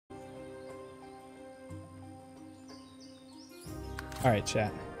All right,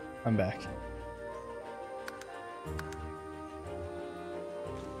 chat. I'm back.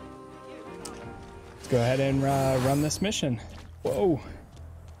 Let's go ahead and run this mission. Whoa.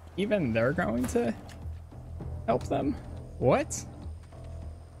 Even they're going to help them? What?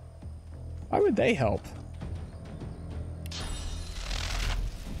 Why would they help?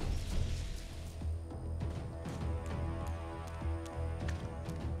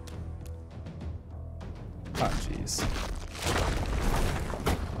 Oh, jeez.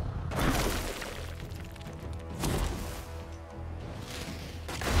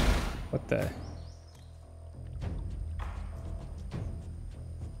 What the?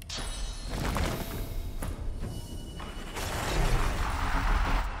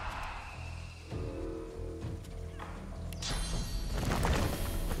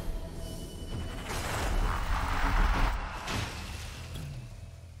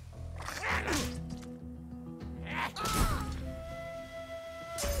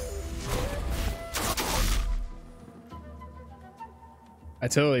 I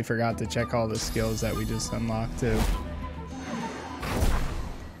totally forgot to check all the skills that we just unlocked too.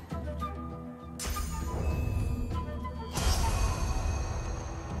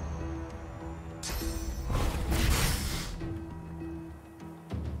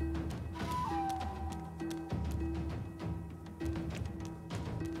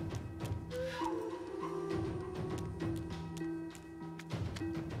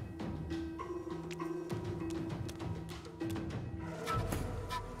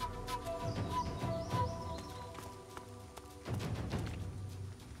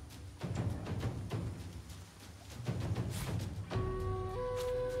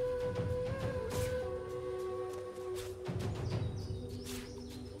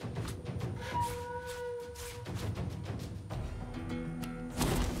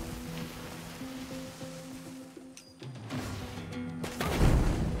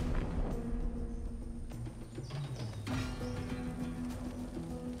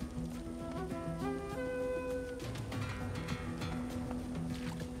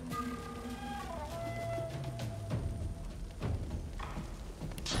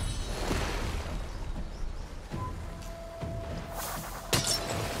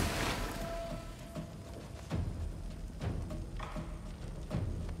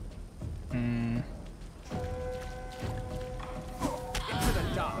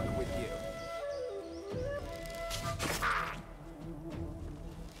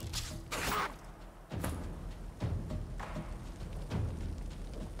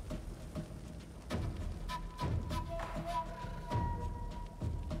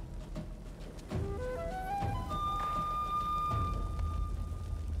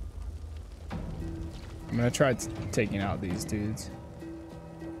 I'm gonna try taking out these dudes.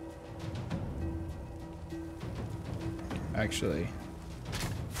 Actually,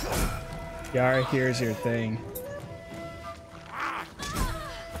 Yara, here's your thing.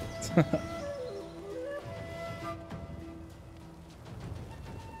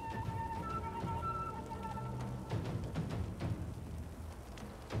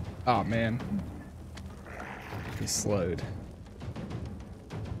 Oh man, he slowed.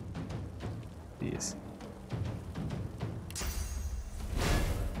 Jeez.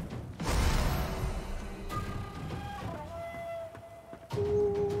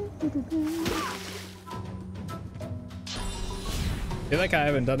 I feel like I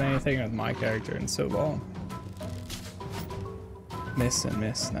haven't done anything with my character in so long. Miss and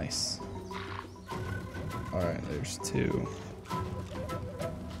miss, nice. Alright, there's two.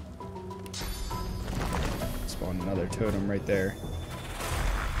 Spawn another totem right there.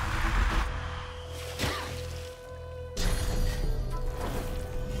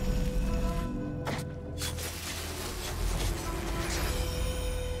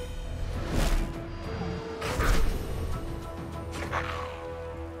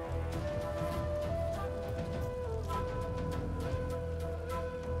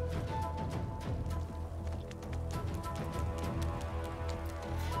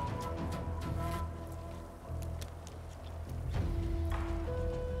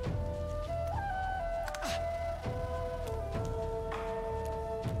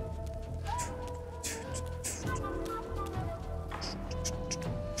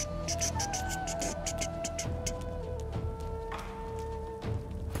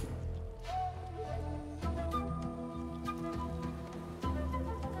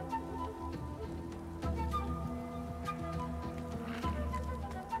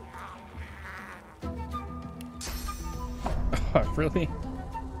 Oh, really?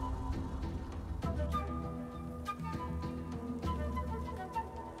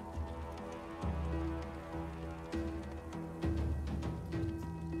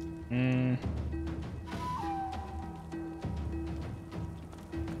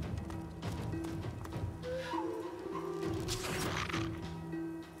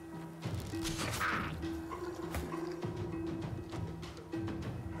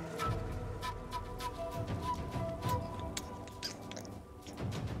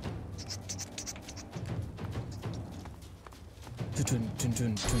 I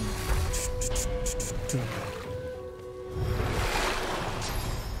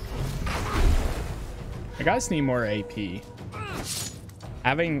guys need more AP.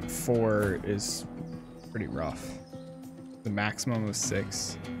 Having 4 is pretty rough. The maximum was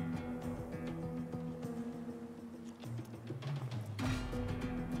 6.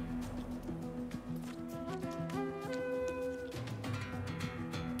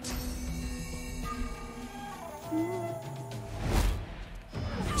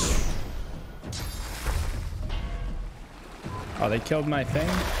 Oh, they killed my thing?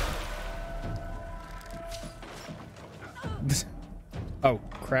 Oh,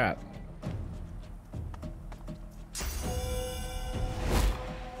 crap.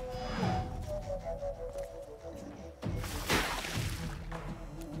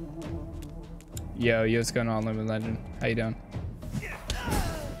 Yo, what's going on, Living Legend? How you doing?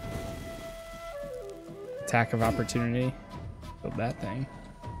 Attack of opportunity. Build that thing.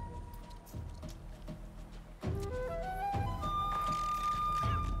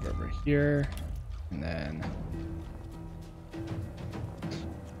 Go over here, and then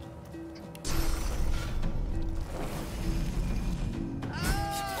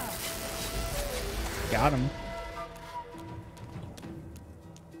got him.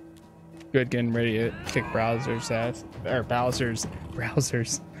 Good, getting ready to kick Bowser's ass. Or Bowser's.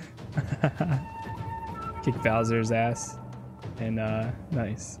 Kick Bowser's ass. And,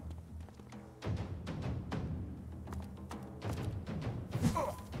 nice.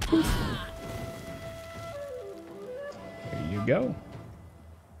 There you go.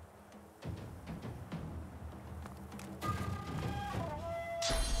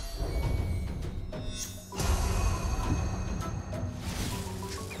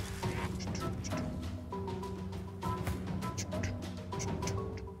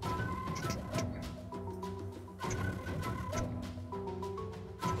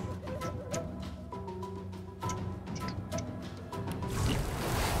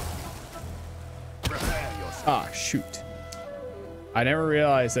 Ah, shoot. I never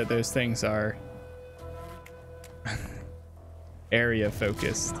realized that those things are area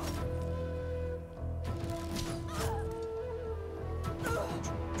focused.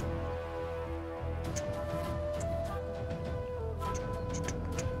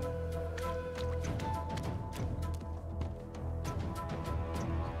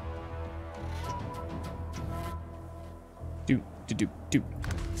 Do.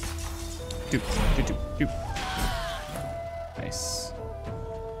 Nice.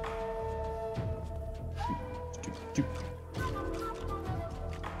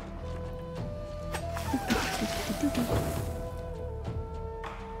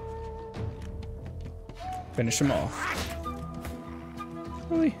 Finish him off.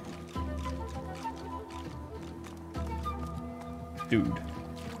 Really? Dude.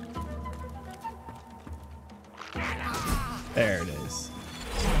 There it is.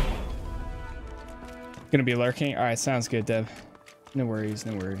 Gonna be lurking? Alright, sounds good, Dev. No worries,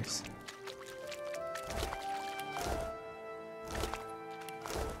 no worries.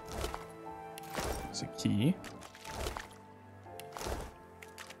 There's a key.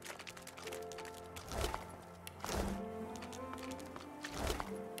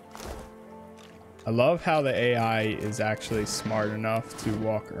 I love how the AI is actually smart enough to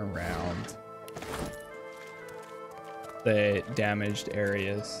walk around the damaged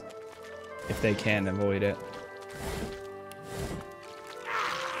areas if they can avoid it.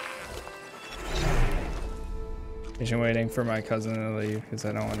 I'm waiting for my cousin to leave because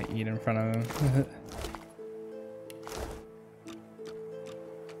I don't want to eat in front of him.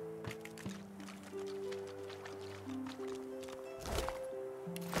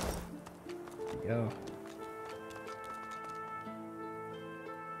 Go.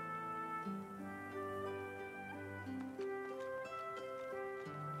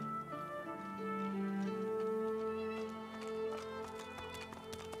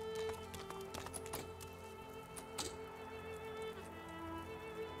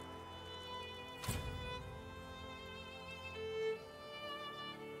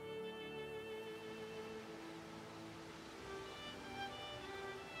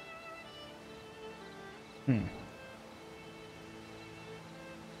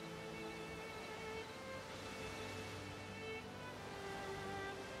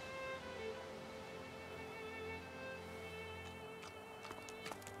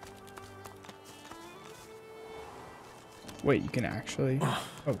 Wait, you can actually... Oh,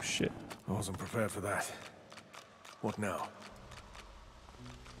 shit. I wasn't prepared for that. What now?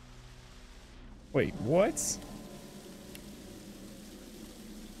 Wait, what?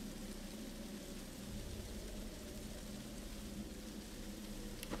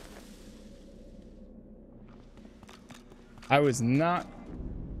 I was not.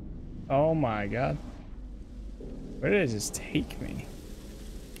 Oh my god. Where did it just take me?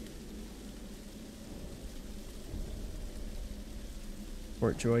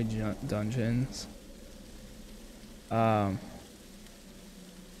 Fort Joy dungeons. Let's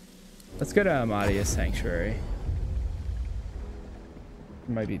go to Amadia Sanctuary.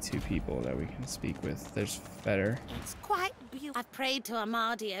 There might be 2 people that we can speak with. There's Fetter. It's quite beautiful. I've prayed to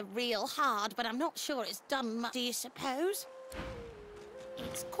Amadia real hard, but I'm not sure it's done much. Do you suppose?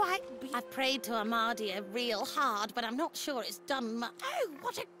 It's quite beautiful. I've prayed to Amadia real hard, but I'm not sure it's done much. Oh,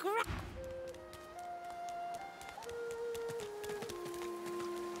 what a great...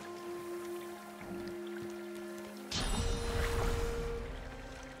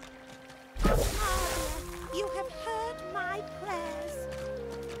 You have heard my prayers.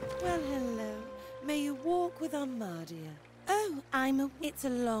 Well, hello. May you walk with Amadia. Oh, it's a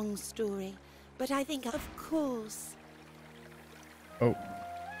long story, but I think, of course. Oh.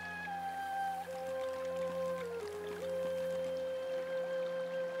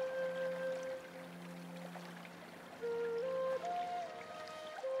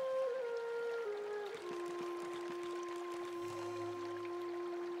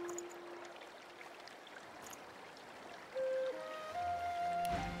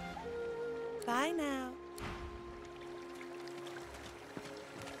 Bye now.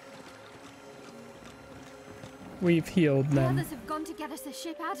 We've healed The them. others have gone to get us a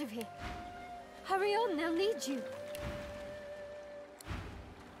ship out of here. Hurry on, they'll need you.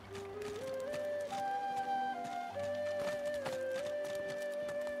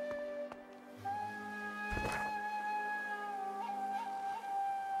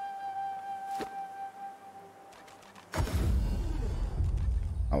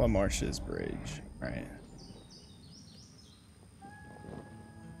 Marshes Bridge, right?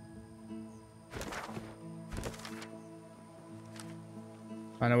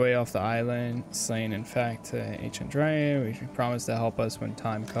 On our way off the island, slain in fact ancient dragon, we should promise to help us when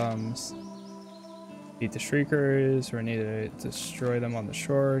time comes. Beat the Shriekers, we need to destroy them on the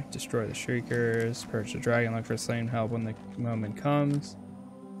shore, destroy the Shriekers, purge the dragon, look for slain help when the moment comes.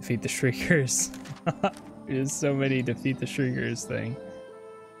 Defeat the Shriekers. There's so many defeat the Shriekers thing.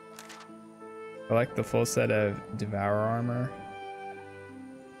 Collect the full set of Devour armor.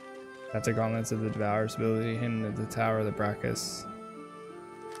 After gauntlets of the Devourer's ability, hidden at the Tower of the Brachus.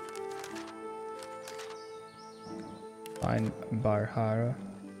 Find Barhara.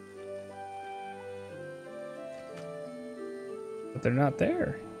 But they're not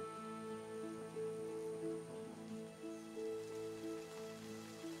there.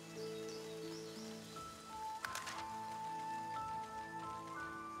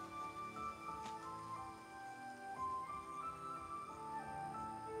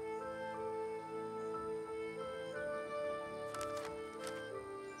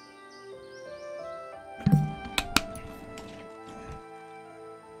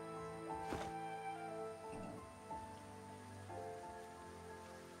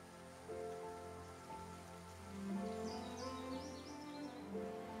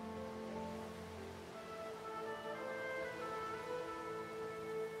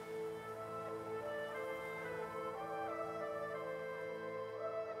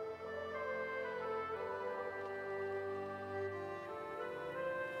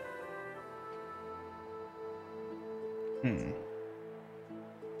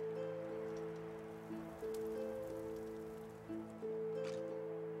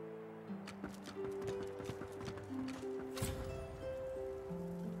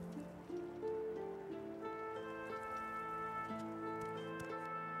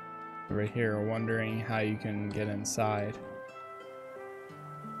 Over here, wondering how you can get inside.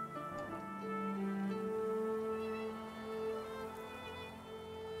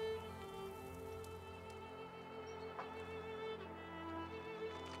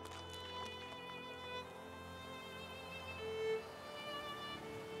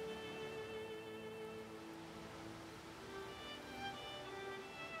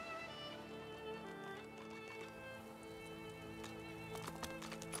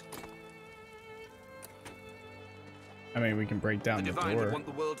 I mean, we can break down the Divine door. would want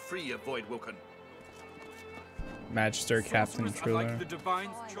the world free of Void Woken. Magister, Captain, Sorcerers are Truler. like the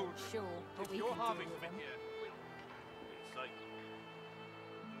Divine's I'm children. sure, but we You're can harming deal with them them.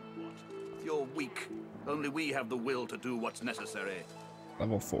 here. You're weak. Only we have the will to do what's necessary.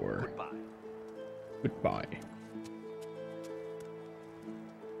 Level 4. Goodbye. Goodbye.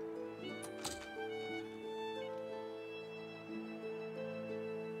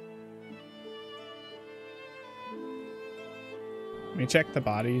 Let me check the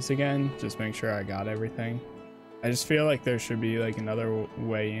bodies again, just make sure I got everything. I just feel like there should be like another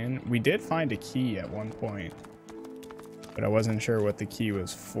way in. We did find a key at one point, but I wasn't sure what the key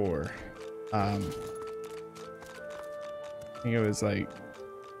was for. I think it was like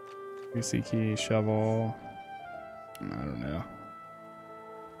UC key, shovel. I don't know.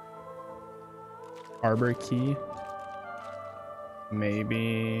 Harbor key.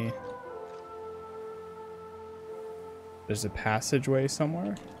 Maybe there's a passageway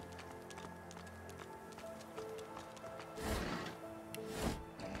somewhere.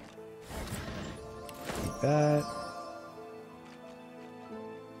 Like that.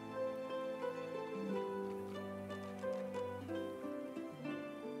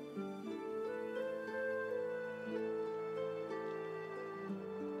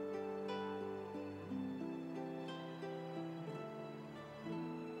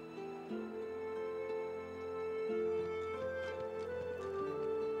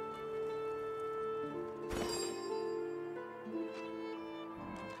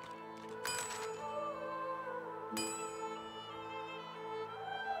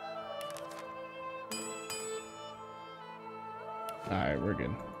 Alright, we're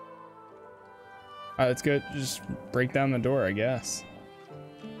good. Alright, let's go. Just break down the door, I guess.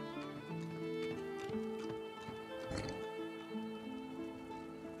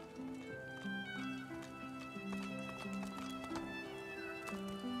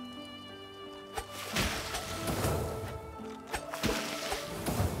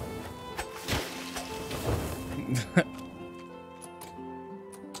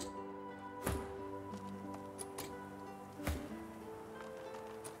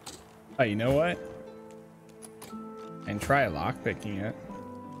 Oh, you know what? And try lockpicking it.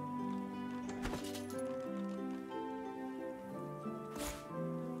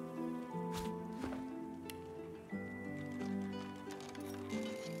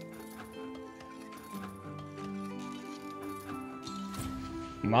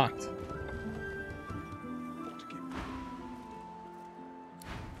 Locked.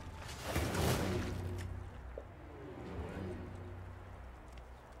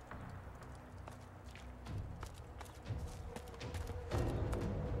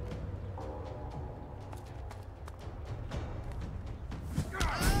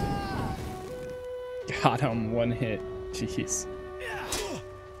 Got him, one hit. Jeez.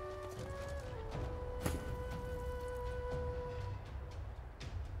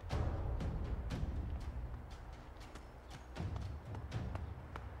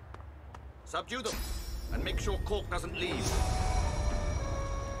 Subdue them, and make sure Cork doesn't leave.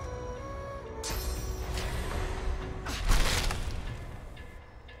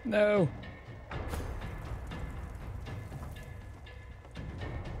 No.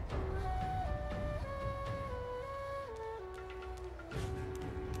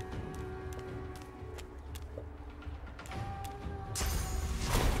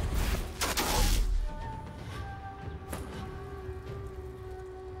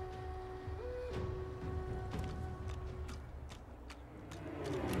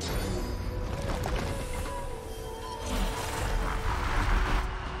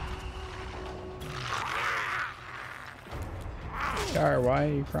 Char, why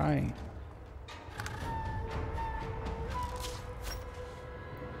are you crying?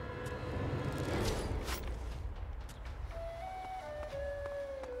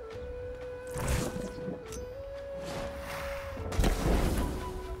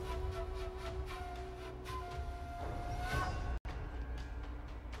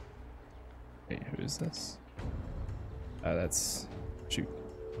 Wait, who is this? That's... shoot.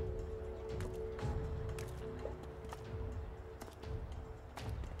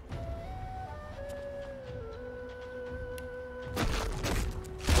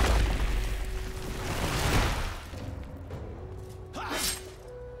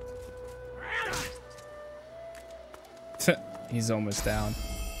 He's almost down.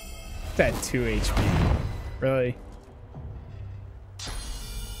 That 2 HP. Really?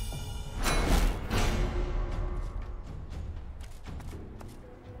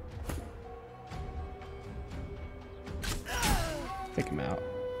 Take him out.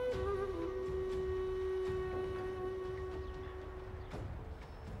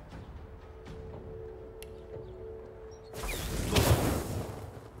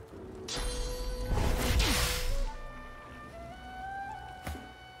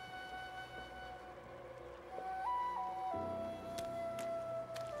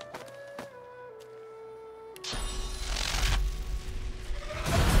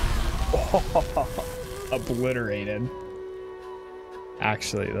 Obliterated.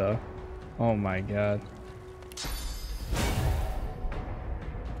 Actually, though. Oh my god.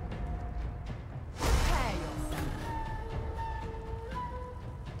 Prepare yourself.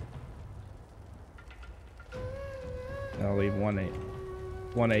 I'll leave one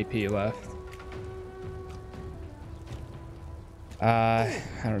AP left. I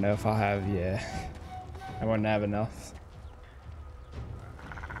don't know if I'll have, yeah. I wouldn't have enough.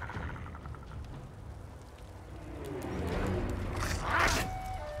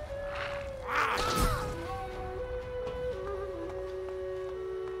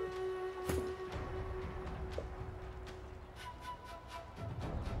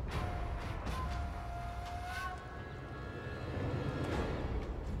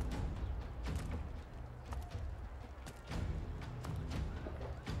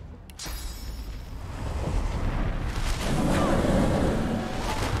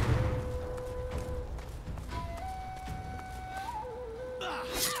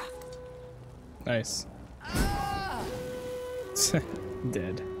 Nice.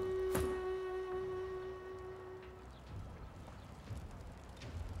 Dead.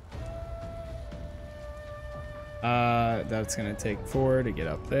 That's gonna take 4 to get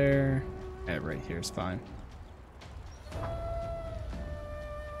up there. Yeah, right here is fine.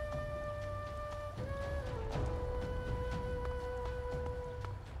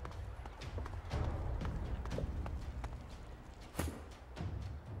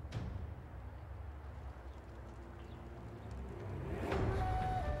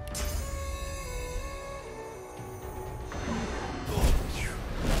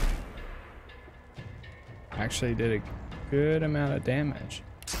 Actually did a good amount of damage.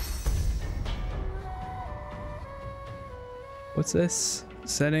 What's this?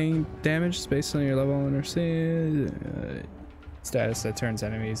 Setting damage based on your level understand status that turns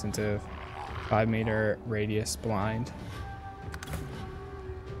enemies into 5-meter radius blind.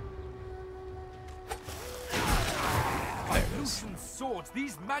 There it is. Swords,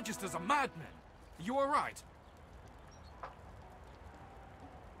 these magisters are madmen. Are you alright?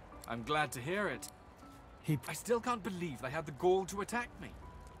 I'm glad to hear it. I still can't believe they had the gall to attack me.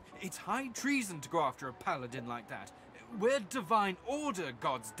 It's high treason to go after a paladin like that. We're divine order,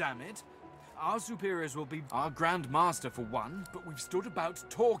 gods damn it. Our superiors will be our Grand Master for one, but we've stood about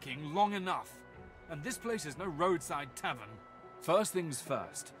talking long enough. And this place is no roadside tavern. First things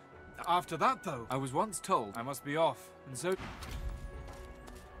first. After that, though, I was once told I must be off, and so...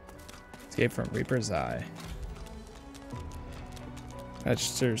 Escape from Reaper's Eye.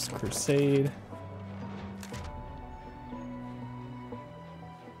 Magister's Crusade.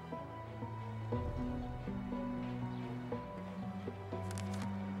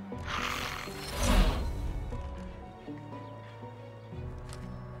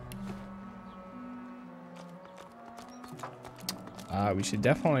 We should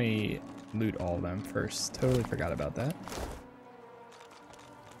definitely loot all of them first. Totally forgot about that.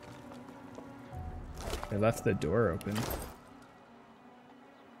 They left the door open.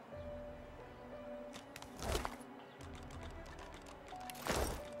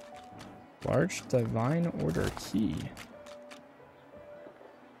 Large Divine Order key.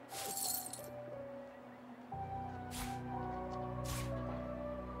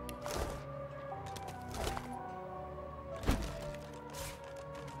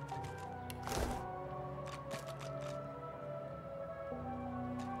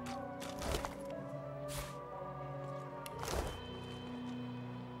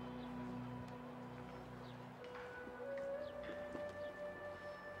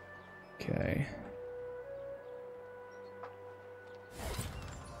 Okay.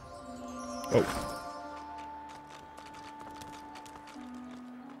 Oh.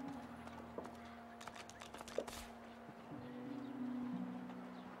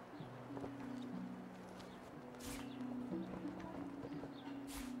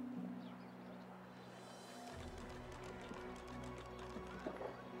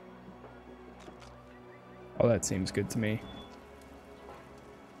 Oh, that seems good to me.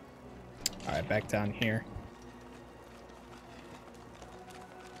 All right, back down here.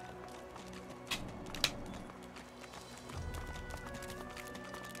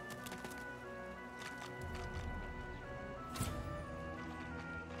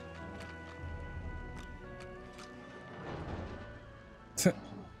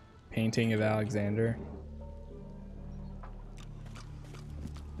 Painting of Alexander.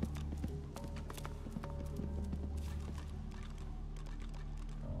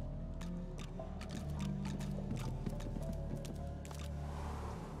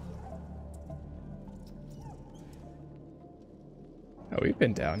 Oh, we've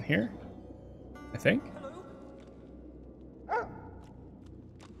been down here, I think.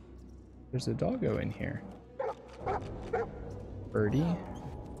 There's a doggo in here. Birdie.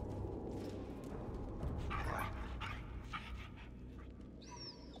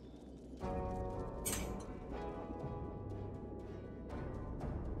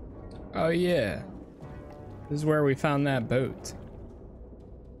 Oh yeah. This is where we found that boat.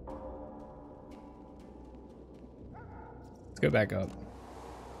 Let's go back up.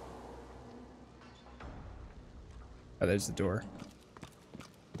 Oh, there's the door.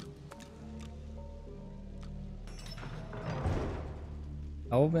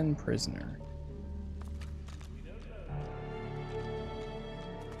 Elven prisoner.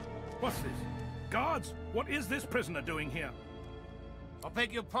 What's this? Guards, what is this prisoner doing here? I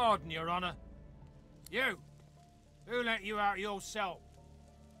beg your pardon, Your Honor. You! Who let you out your cell?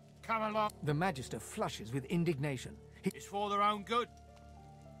 Come along. The Magister flushes with indignation. It's for their own good.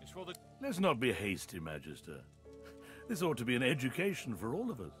 It's for the... Let's not be hasty, Magister. This ought to be an education for all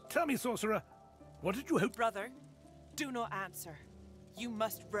of us. Tell me, sorcerer, what did you hope? Brother, do not answer. You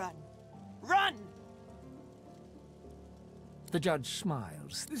must run. Run! The judge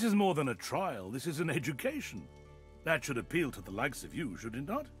smiles. This is more than a trial. This is an education. That should appeal to the likes of you, should it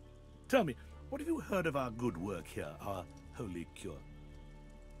not? Tell me, what have you heard of our good work here, our holy cure?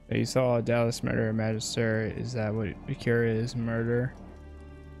 You saw a Dallas murder, Magister. Is that what the cure is? Murder?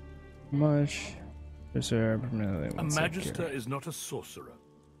 Much. A Magister is not a sorcerer.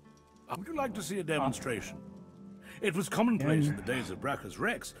 Would you like to see a demonstration? It was commonplace in the days of Bracchus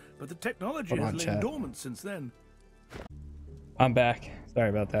Rex, but the technology has lain dormant since then. I'm back. Sorry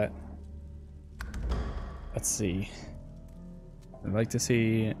about that. Let's see. I'd like to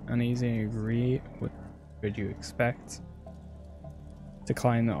see uneasy and agree. What would you expect?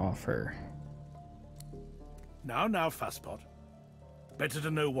 Decline the offer. Now, Fastpot. Better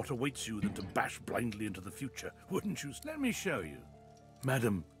to know what awaits you than to bash blindly into the future, wouldn't you? Let me show you.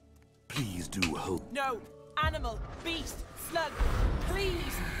 Madam, please do hold. No! Animal! Beast! Slug!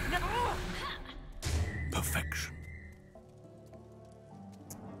 Please! No! Perfection.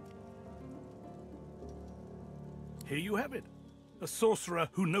 Here you have it. A sorcerer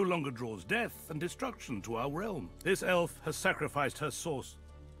who no longer draws death and destruction to our realm. This elf has sacrificed her source.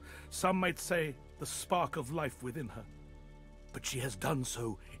 Some might say the spark of life within her. But she has done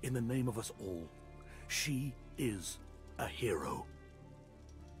so in the name of us all. She is a hero.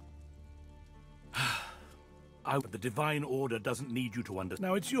 The Divine Order doesn't need you to understand.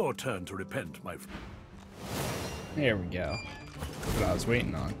 Now it's your turn to repent, my friend. There we go. That's what I was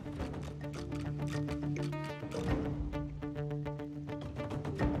waiting on.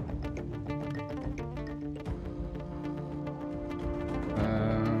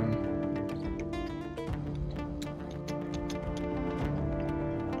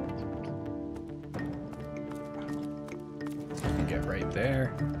 Get right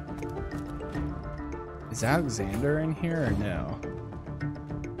there. Is Alexander in here or no?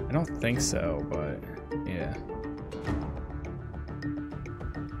 I don't think so, but yeah.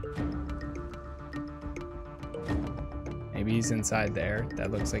 Maybe he's inside there.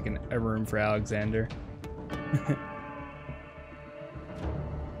 That looks like a room for Alexander.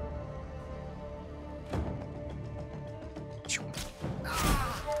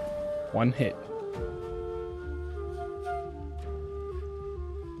 One hit.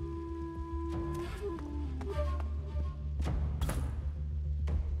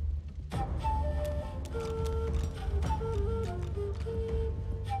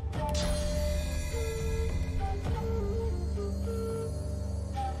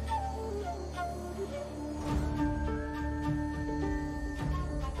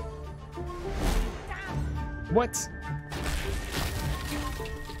 What?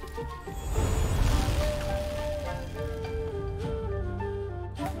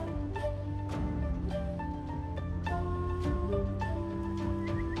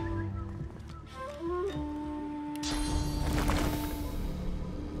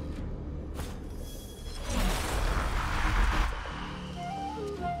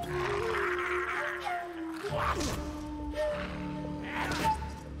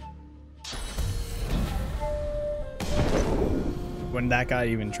 When that guy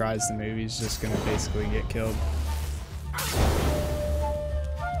even tries to move, he's just gonna basically get killed.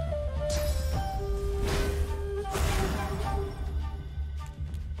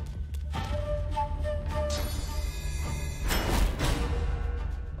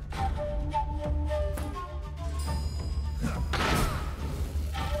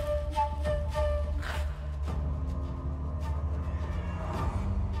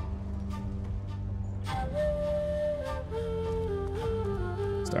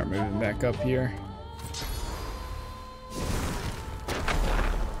 Start moving back up here.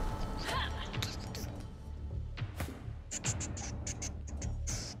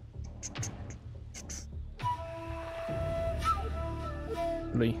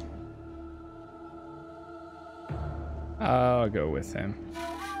 Lee. I'll go with him.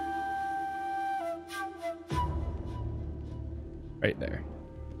 Right there.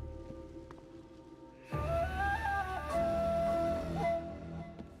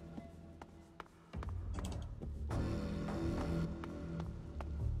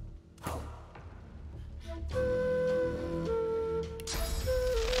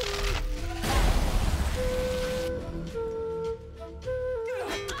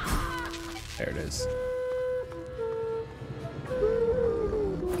 There it is.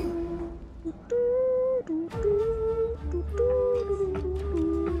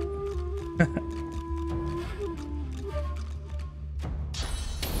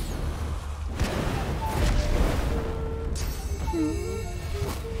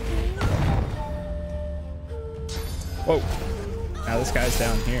 Whoa. Now this guy's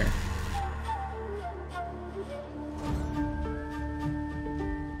down here.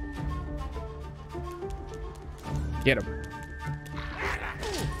 Get him.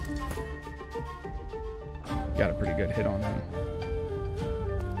 Got a pretty good hit on him.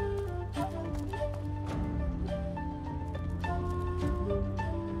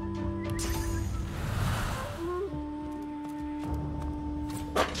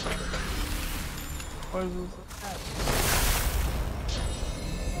 What is this?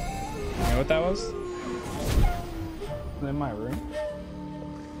 You know what that was? In my room.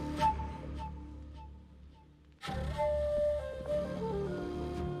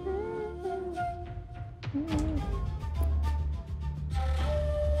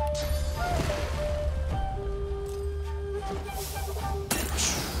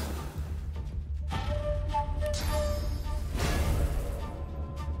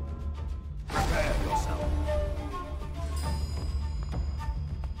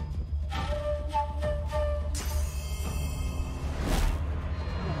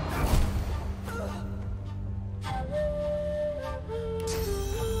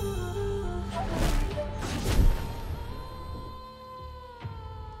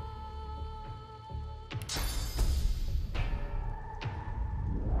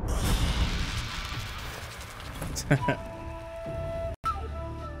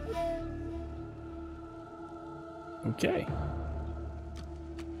 Okay.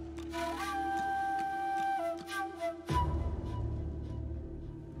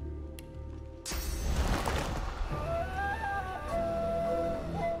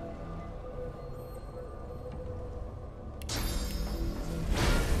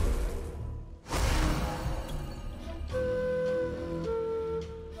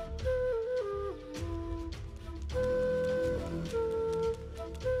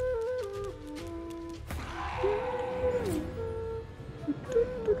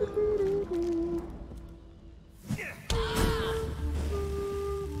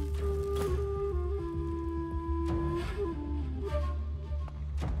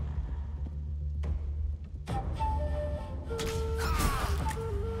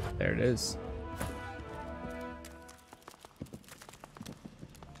 There it is.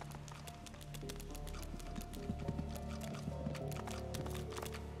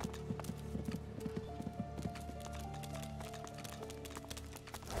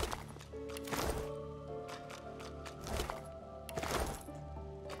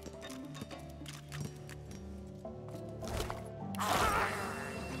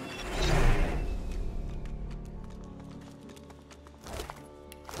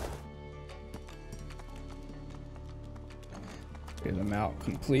 Get them out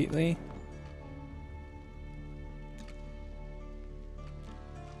completely.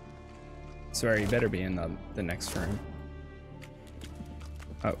 Swear you better be in the next room.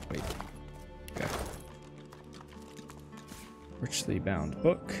 Oh, wait. Okay. Richly bound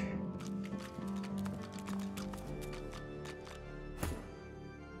book.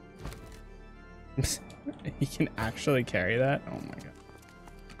 He can actually carry that? Oh my god.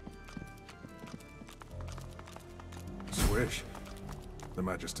 Swish. The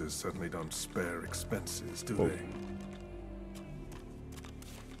Magisters certainly don't spare expenses, do they?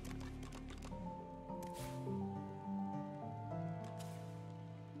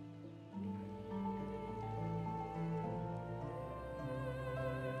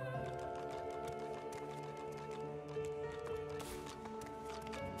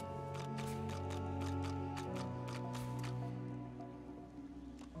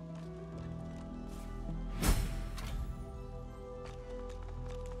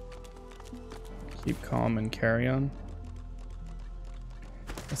 Keep calm and carry on.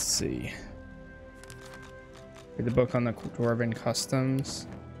 Let's see. Read the book on the Dwarven customs.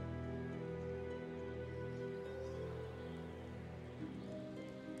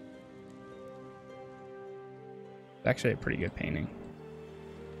 It's actually a pretty good painting.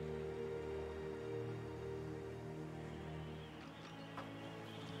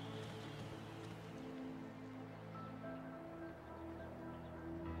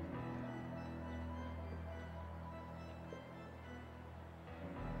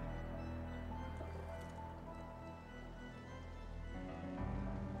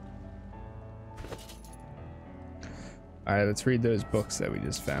 All right, let's read those books that we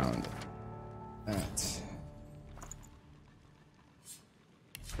just found. That.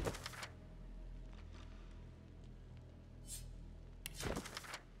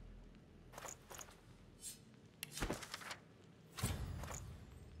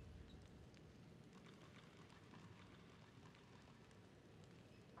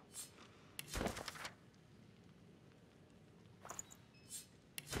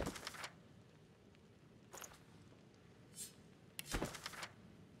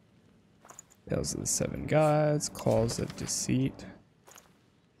 Tales of the Seven Gods, Calls of Deceit,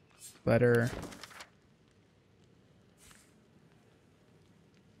 Letter.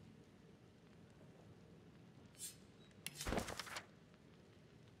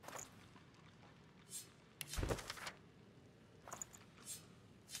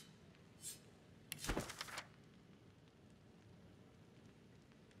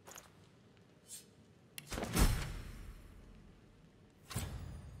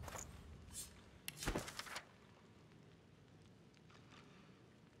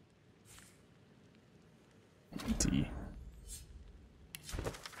 D.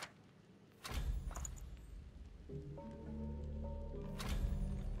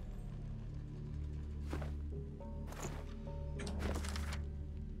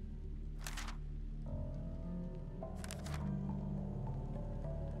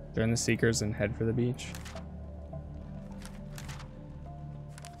 Join the Seekers and head for the beach.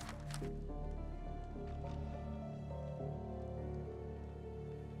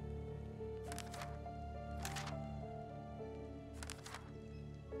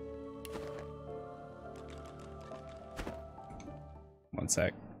 One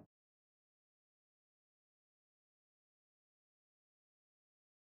sec.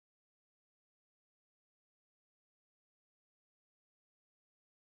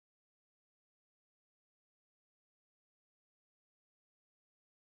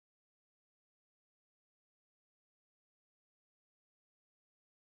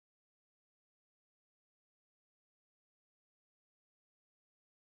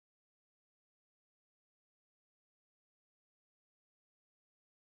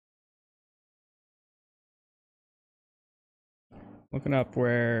 Looking up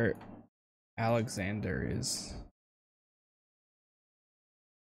where Alexander is.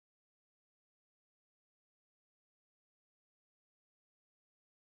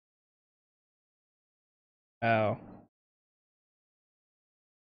 Oh.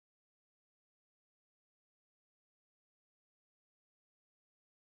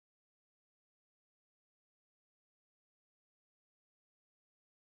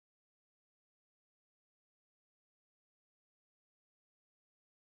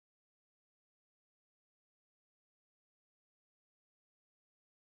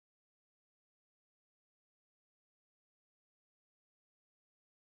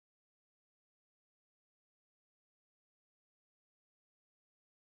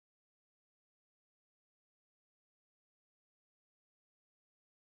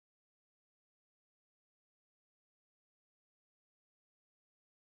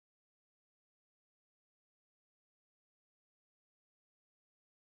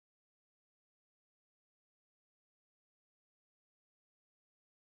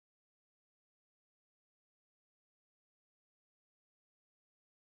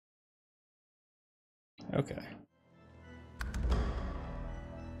 Okay.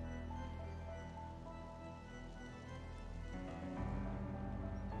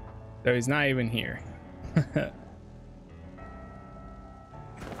 So he's not even here. Oh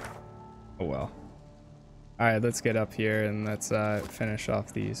well. Alright, let's get up here and let's finish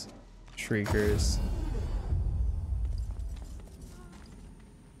off these shriekers.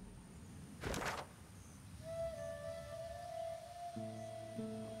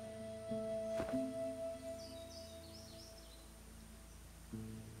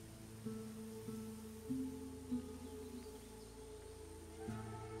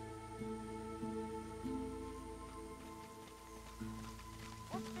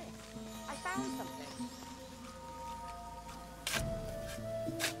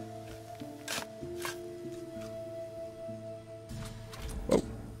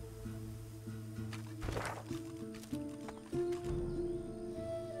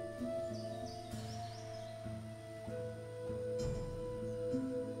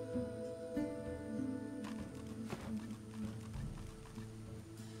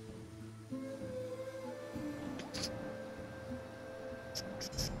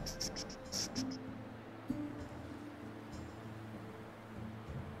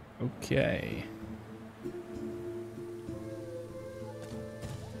 Okay.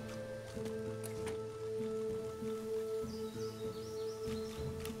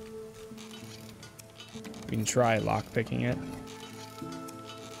 We can try lockpicking it.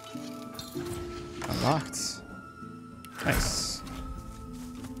 Unlocked. Nice.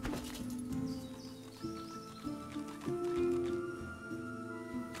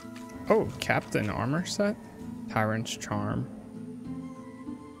 Oh, Captain armor set? Tyrant's Charm.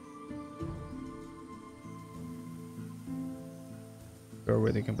 Or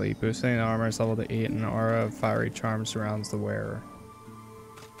with a complete boosting the armor is level to 8 and an aura of fiery charm surrounds the wearer.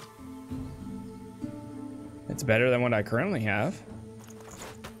 It's better than what I currently have.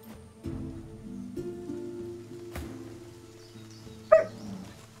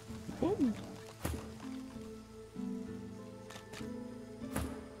 Ooh.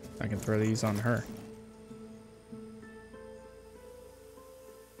 I can throw these on her.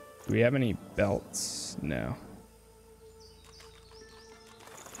 Do we have any belts? No.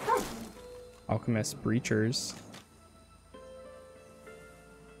 Alchemist Breachers.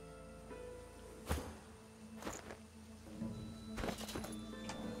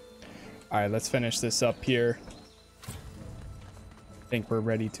 Alright, let's finish this up here. I think we're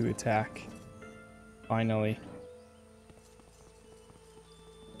ready to attack. Finally.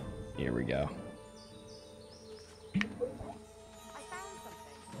 Here we go.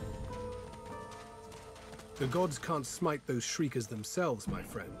 The gods can't smite those shriekers themselves, my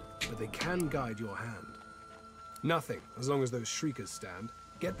friend, but they can guide your hand. Nothing, as long as those shriekers stand.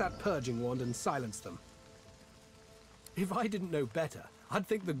 Get that purging wand and silence them. If I didn't know better, I'd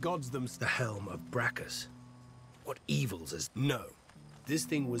think the gods themselves. The helm of Brachus. What evils is... No. This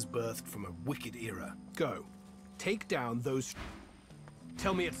thing was birthed from a wicked era. Go. Take down those...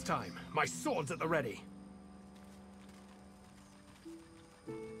 Tell me it's time. My sword's at the ready.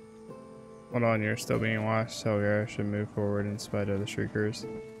 Hold on, you're still being watched. Helgar should move forward in spite of the shriekers.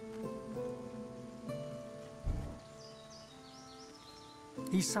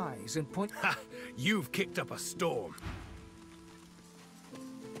 He sighs and points. Ha! You've kicked up a storm.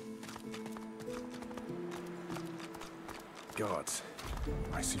 Guards.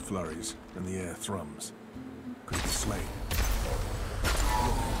 I see flurries, and the air thrums. Could be slain. Look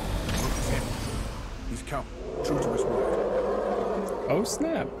at him. He's come, true to his word. Oh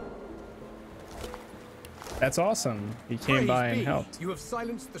snap. That's awesome. He came by and helped. You have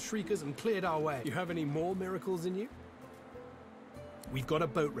silenced the shriekers and cleared our way. You have any more miracles in you? We've got a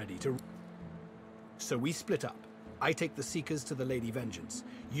boat ready to... So we split up. I take the Seekers to the Lady Vengeance.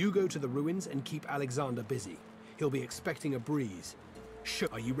 You go to the ruins and keep Alexander busy. He'll be expecting a breeze. Sure.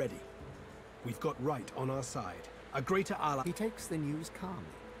 Are you ready? We've got right on our side. A greater ally... He takes the news calmly.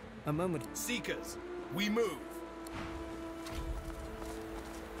 A moment... Seekers, we move.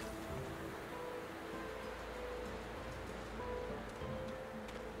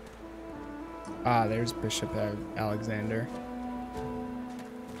 Ah, there's Bishop Alexander.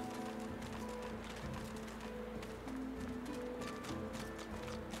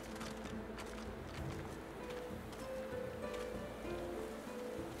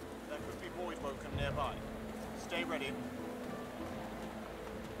 There could be void woken nearby. Stay ready.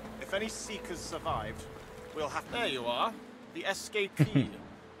 If any Seekers survived, we'll have... There you are. The escapee.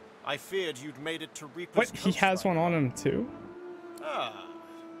 I feared you'd made it to Reaper's What? He has one on him too? Ah.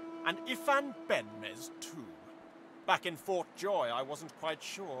 And Ifan Benmez, too. Back in Fort Joy, I wasn't quite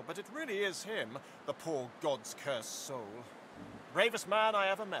sure, but it really is him, the poor god's cursed soul. Bravest man I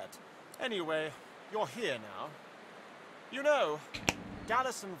ever met. Anyway, you're here now. You know,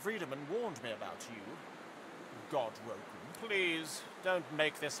 Gallus and Friedemann warned me about you. God-woken. Please, don't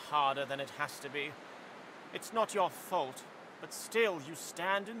make this harder than it has to be. It's not your fault, but still you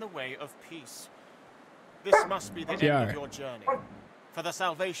stand in the way of peace. This must be the end of your journey. For the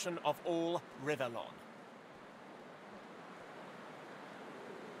salvation of all Rivellon.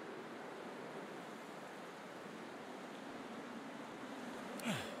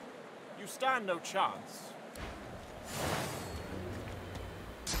 You stand no chance.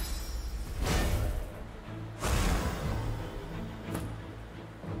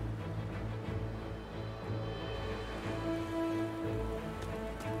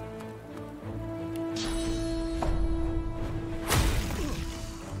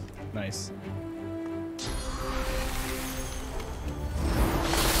 Nice.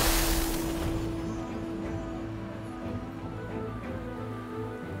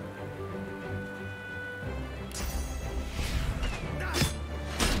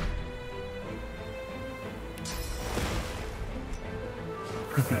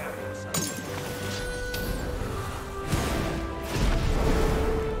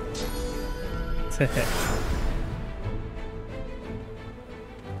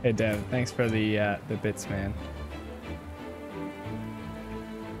 Hey Dev, thanks for the bits, man.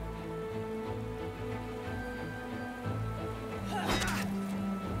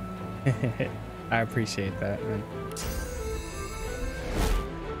 I appreciate that, man.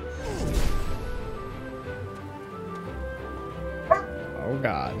 Oh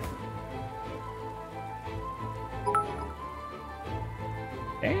God.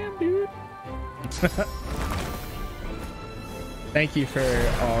 Damn, dude. Thank you for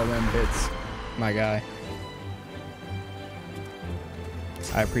all them bits, my guy.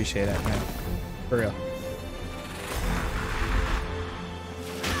 I appreciate it, man. For real.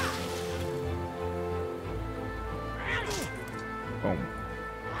 Boom.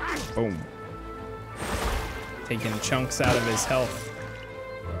 Boom. Taking chunks out of his health.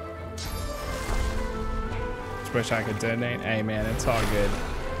 Just wish I could donate. Hey man, it's all good.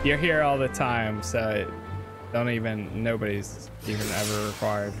 You're here all the time, so nobody's even ever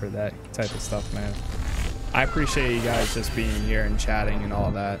required for that type of stuff, man. I appreciate you guys just being here and chatting and all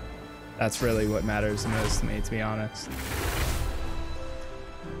that. That's really what matters the most to me, to be honest.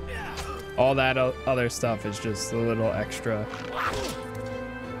 All that other stuff is just a little extra.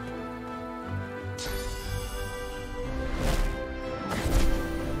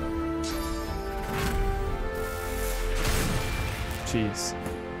 Jeez.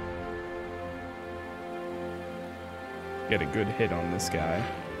 Get a good hit on this guy.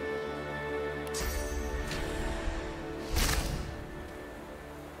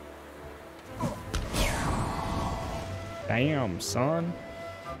 Damn, son.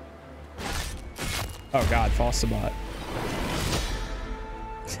 Oh God, false bot.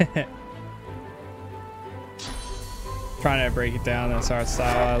 Trying to break it down, that's art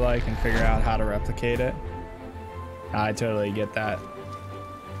style I like, and figure out how to replicate it. I totally get that.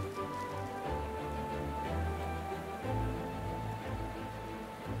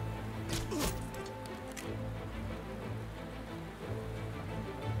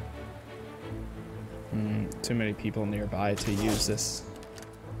 Too many people nearby to use this.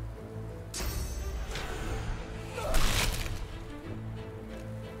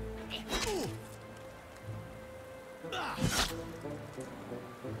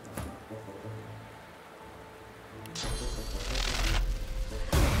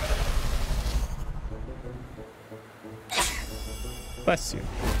 Bless you.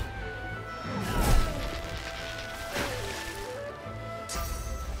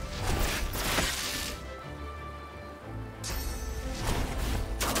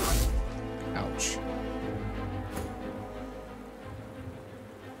 Ouch.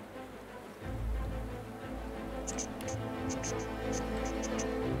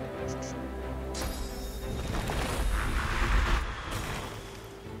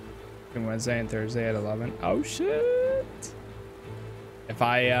 Wednesday and Thursday at 11. Oh shit.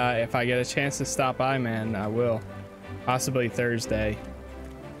 If I get a chance to stop by, man, I will. Possibly Thursday.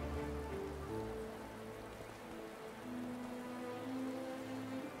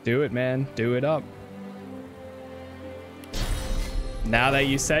 Do it, man. Do it up. Now that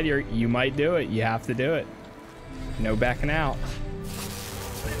you said you might do it, you have to do it. No backing out.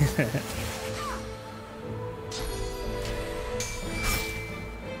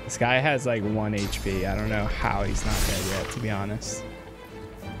 This guy has like 1 HP. I don't know how he's not dead yet, to be honest.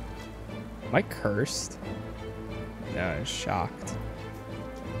 Am I cursed? No, I'm shocked.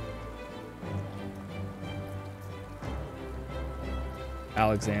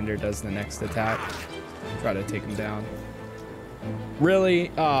 Alexander does the next attack. Try to take him down. Really?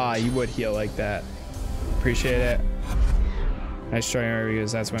 Ah, you would heal like that. Appreciate it. Nice try,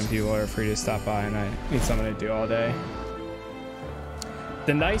 because that's when people are free to stop by and I need something to do all day.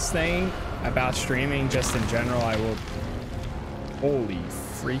 The nice thing about streaming, just in general, I will... Holy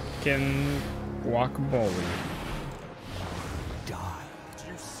freaking guacamole. Die.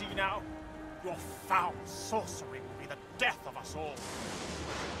 Do you see now? Your foul sorcery will be the death of us all.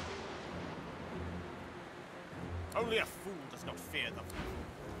 Only a fool does not fear them.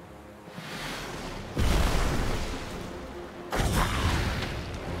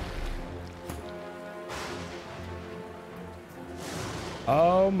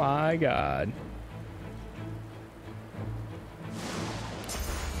 Oh my god.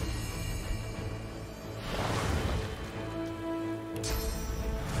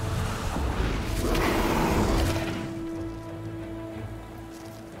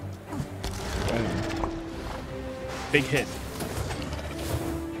 Big hit.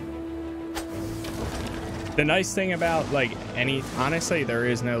 The nice thing about like honestly, there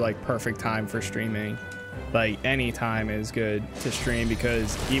is no like perfect time for streaming. Like any time is good to stream,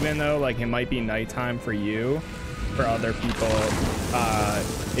 because even though like it might be nighttime for you, for other people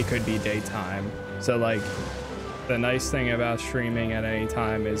it could be daytime. So like the nice thing about streaming at any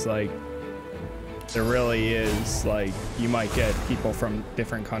time is like There really is, like, you might get people from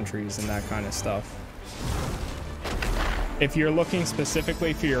different countries and that kind of stuff. If you're looking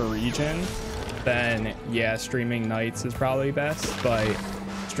specifically for your region, then yeah, streaming nights is probably best, but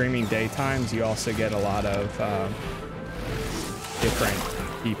streaming daytimes, you also get a lot of different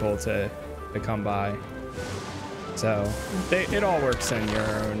people to come by. So it all works in your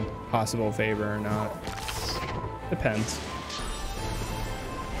own possible favor or not. Depends.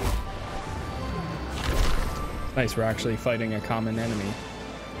 Nice, we're actually fighting a common enemy.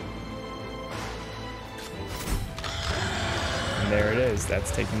 And there it is,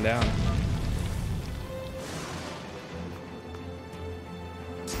 that's taken down.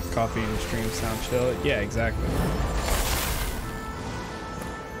 Coffee and stream sound chill. Yeah, exactly.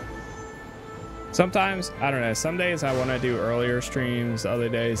 Sometimes, I don't know, some days I want to do earlier streams, other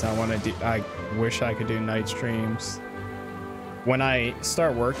days I wish I could do night streams. When I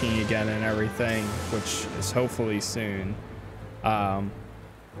start working again and everything, which is hopefully soon, that's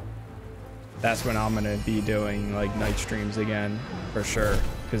when I'm gonna be doing like night streams again for sure,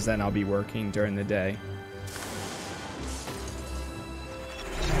 because then I'll be working during the day.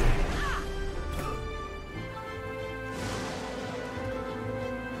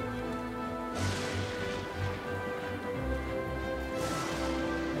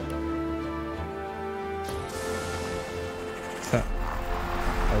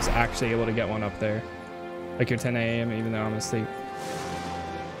 I was actually able to get one up there. Like your 10 a.m. even though I'm asleep.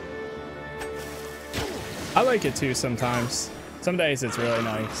 I like it too sometimes. Some days it's really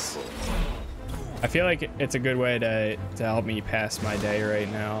nice. I feel like it's a good way to help me pass my day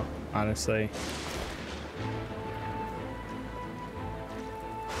right now, honestly.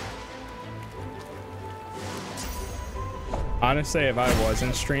 Honestly, if I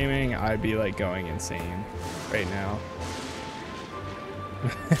wasn't streaming, I'd be like going insane right now.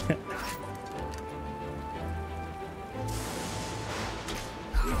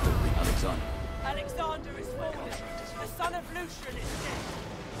 Alexander is fallen. The son of Lucian is dead.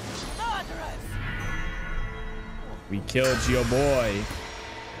 Murderers! We killed your boy.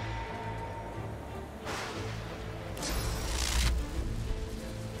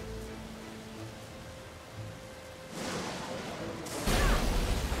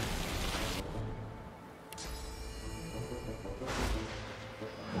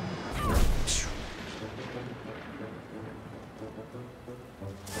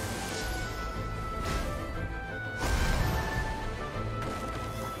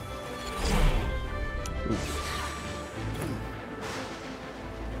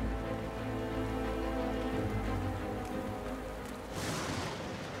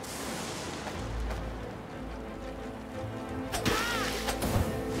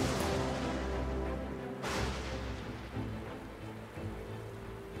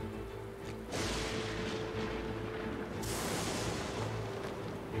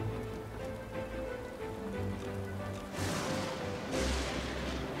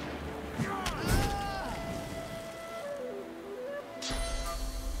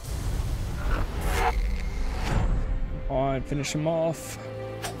 On, finish him off.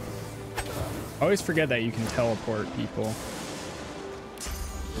 I always forget that you can teleport people.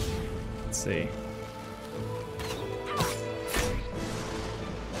 Let's see.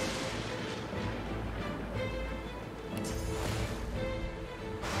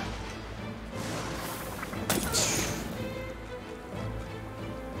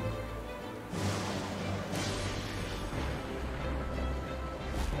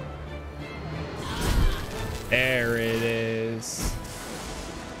 There it is.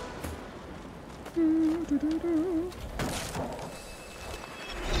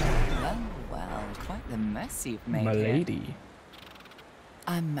 Well, quite the mess you've made My here. lady.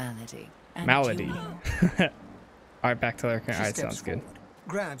 I'm Malady. And Malady. you- Alright, back to Larian. She Alright, steps sounds good. forward,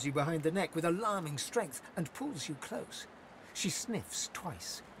 grabs you behind the neck with alarming strength and pulls you close. She sniffs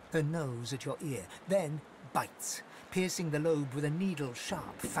twice, her nose at your ear, then bites, piercing the lobe with a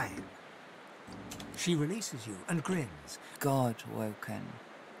needle-sharp fang. She releases you and grins. God woken.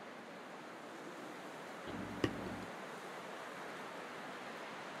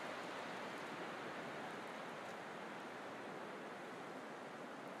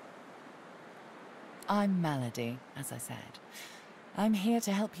 I'm Malady, as I said. I'm here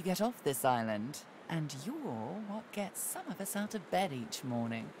to help you get off this island, and you're what gets some of us out of bed each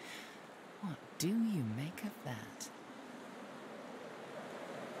morning. What do you make of that?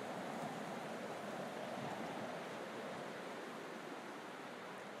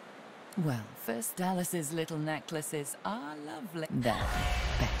 Well, first Alice's little necklaces are lovely. There,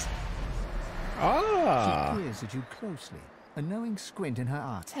 better. Ah. She peers at you closely, a knowing squint in her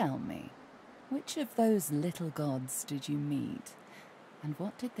eye. Tell me, Which of those little gods did you meet? And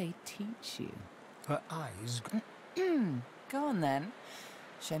what did they teach you? Her eyes... Go on then.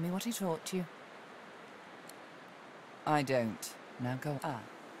 Show me what he taught you. I don't. Now go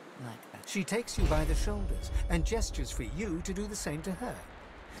like that. She takes you by the shoulders and gestures for you to do the same to her.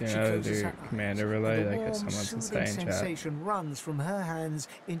 You She know, closes do her commander eyes, relay, and a like if warm, someone's soothing insane chat. sensation runs from her hands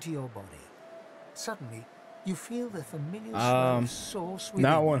into your body. Suddenly, you feel the familiar smell of sauce within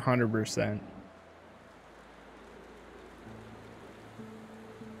Not you. 100%.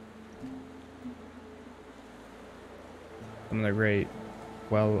 Some of the great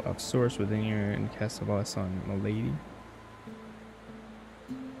well of source within you and cast a bless on Milady.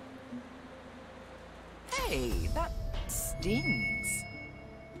 Hey, that stings.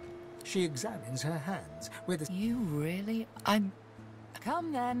 She examines her hands with a... You really...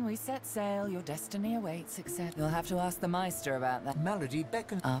 Come then, we set sail. Your destiny awaits, except you'll have to ask the Meister about that. Melody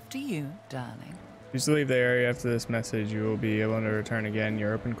beckons... After you, darling. Just leave the area after this message. You will be able to return again.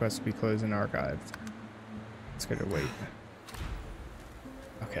 Your open quest will be closed and archived. Let's go to wait.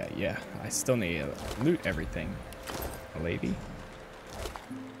 Okay, yeah. I still need to loot everything. A lady.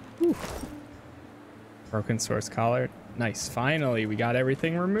 Whew. Broken source collar. Nice. Finally, we got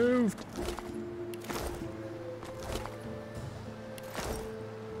everything removed.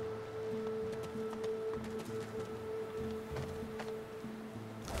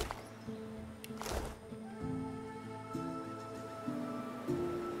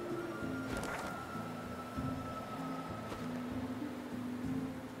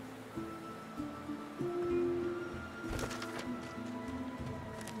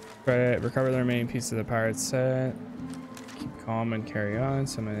 Recover the remaining piece of the pirate set. Keep calm and carry on.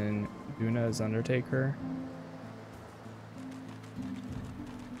 Summon Duna as Undertaker.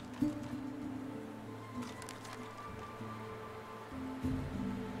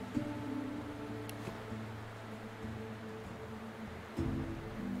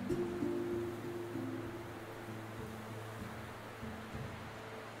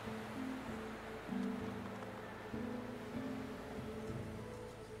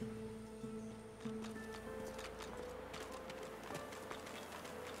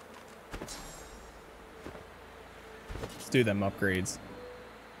 Do them upgrades.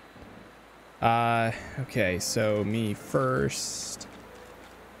 Okay, so me first.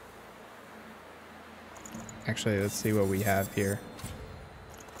 Actually, let's see what we have here.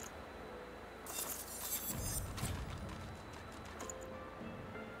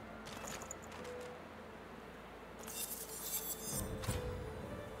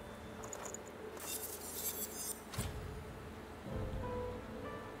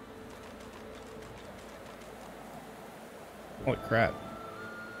 Holy crap.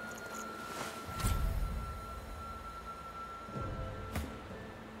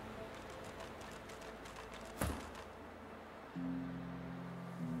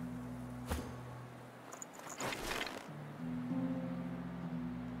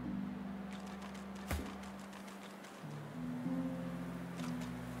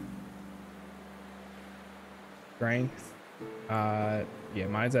 Strength. Yeah,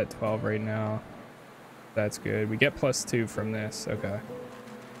 mine's at 12 right now. That's good. We get +2 from this. Okay.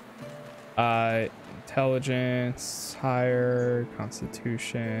 Intelligence, higher,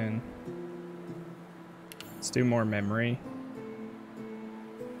 constitution. Let's do more memory.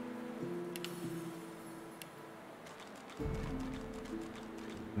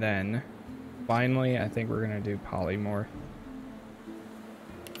 Then, finally, I think we're gonna do polymorph.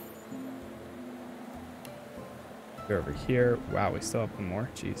 Go over here. Wow, we still have one more.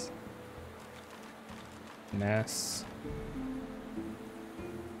 Jeez. Finesse.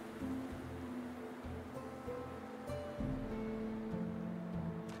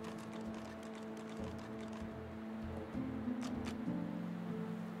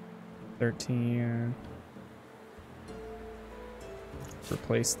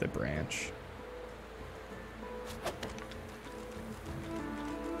 Replace the branch.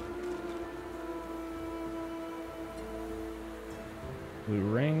 Blue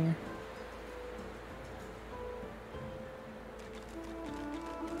ring.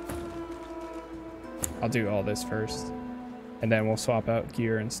 I'll do all this first, and then we'll swap out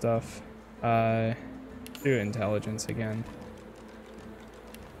gear and stuff. Do intelligence again.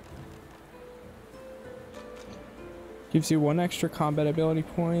 Gives you 1 extra combat ability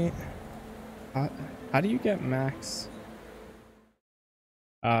point. How do you get max?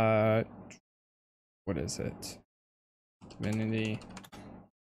 What is it? Divinity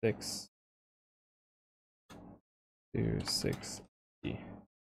 6 to 6.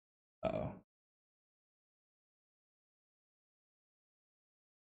 Uh-oh.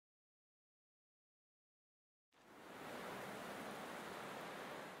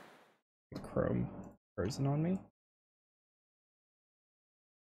 Chrome frozen on me?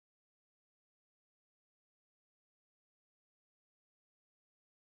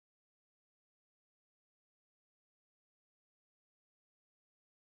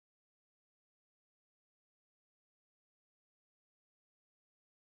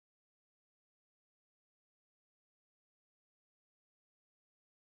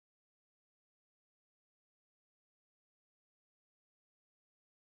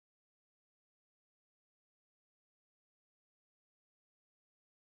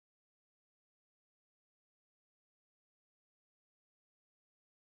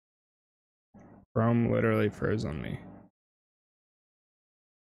 Chrome literally froze on me.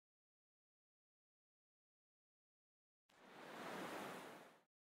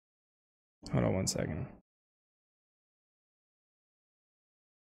 Hold on 1 second.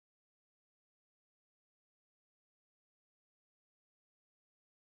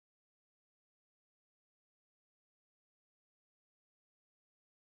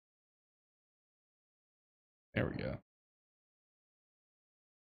 There we go.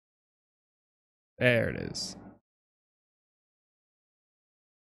 There it is.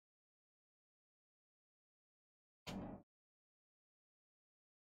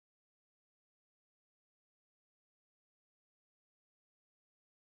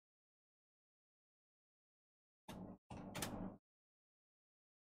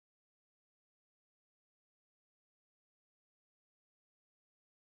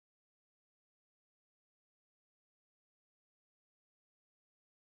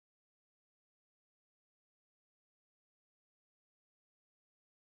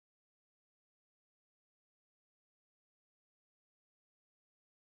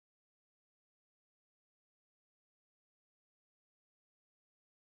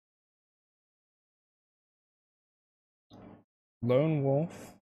 Lone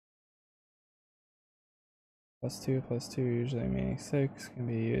Wolf. +2/+2, usually meaning 6, can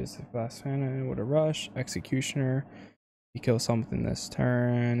be used if last mana with a rush. Executioner, you kill something this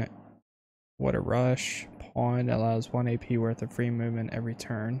turn. What a rush. Pawn allows 1 AP worth of free movement every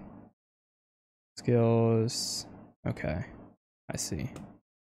turn. Skills. Okay, I see.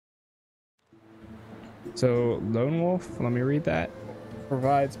 So Lone Wolf, let me read that.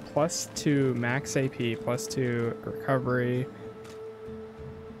 Provides +2 max AP, +2 recovery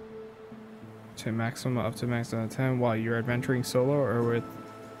to maximum up to maximum 10 while you're adventuring solo or with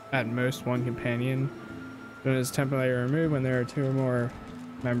at most 1 companion. It is temporarily removed when there are 2 or more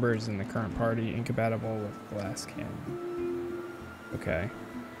members in the current party incompatible with glass cannon. Okay.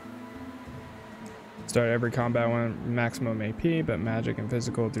 Start every combat when maximum AP, but magic and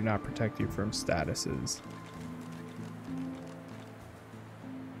physical do not protect you from statuses.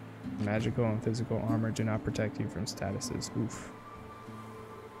 Magical and physical armor do not protect you from statuses. Oof.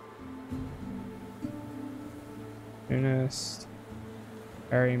 Tunist,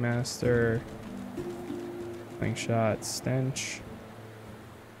 Parry Master, Slingshot, Stench.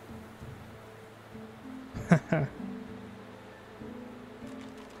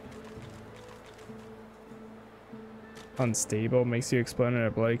 Unstable, makes you explode in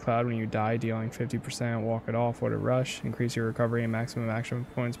a bloody cloud when you die, dealing 50%. Walk it off, what a rush. Increase your recovery and maximum action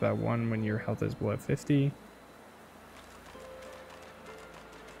points by 1 when your health is below 50.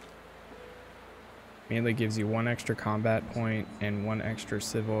 Mainly gives you 1 extra combat point and 1 extra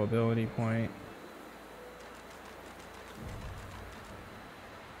civil ability point.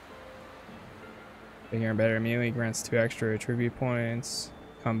 Bigger and better immediately grants 2 extra attribute points.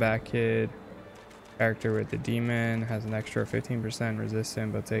 Comeback Kid. Character with the demon has an extra 15%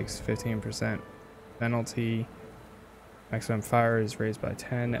 resistance but takes 15% penalty. Maximum fire is raised by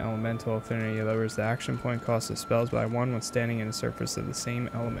 10. Elemental affinity lowers the action point cost of spells by 1 when standing in the surface of the same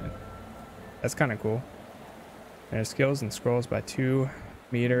element. That's kind of cool. Their skills and scrolls by 2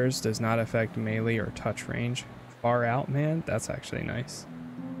 meters, does not affect melee or touch range. Far out, man, that's actually nice.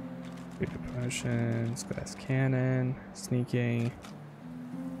 Promotions, glass cannon, sneaking.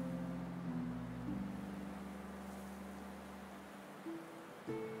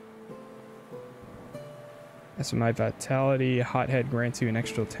 That's my vitality. Hothead grants you an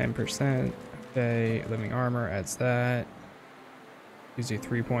extra 10%. Okay, living armor adds that. Gives you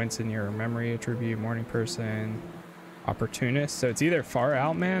 3 points in your memory attribute. Morning person. Opportunist. So it's either far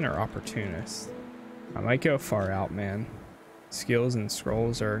out man or opportunist. I might go far out man. Skills and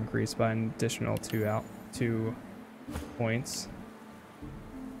scrolls are increased by an additional 2 points.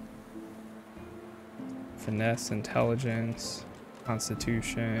 Finesse, intelligence,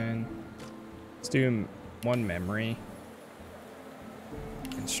 constitution. Let's do 1 memory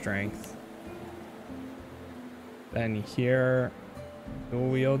and strength. Then here, dual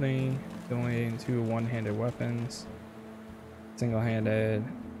wielding, only two one-handed weapons. Single-handed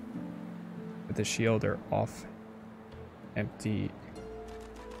with the shield or off empty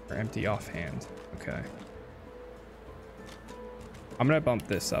or empty offhand. Okay. I'm gonna bump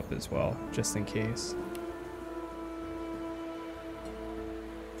this up as well, just in case.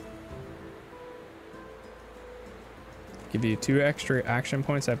 Give you 2 extra action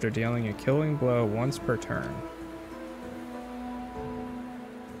points after dealing a killing blow once per turn.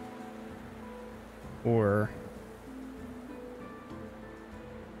 Or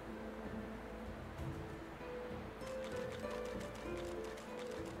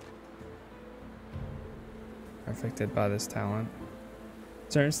affected by this talent.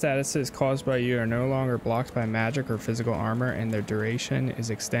 Certain statuses caused by you are no longer blocked by magic or physical armor, and their duration is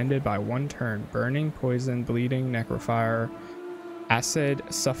extended by 1 turn. Burning, poison, bleeding, necrofire, acid,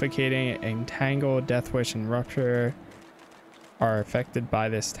 suffocating, entangle, death wish, and rupture are affected by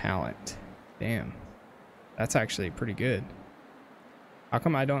this talent. Damn, that's actually pretty good. How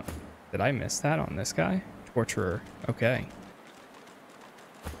come I don't... Did I miss that on this guy? Torturer. Okay.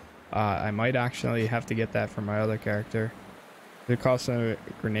 I might actually have to get that for my other character. The cost of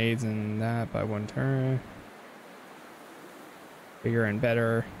grenades and that by 1 turn. Bigger and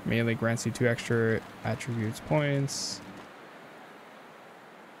better. Melee grants you 2 extra attributes points.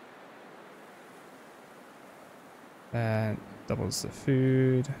 That doubles the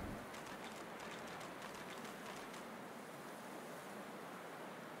food.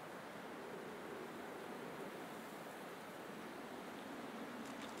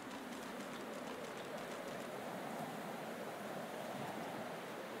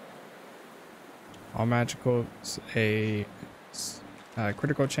 All magicals a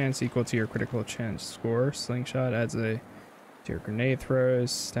critical chance equal to your critical chance score. Slingshot adds a to your grenade throws.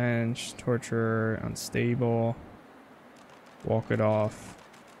 Stench, torture, unstable, walk it off,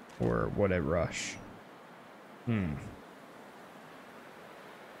 or what a rush.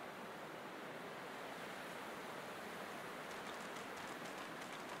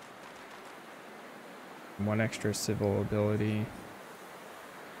 One extra civil ability.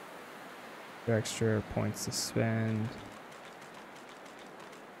 2 extra points to spend.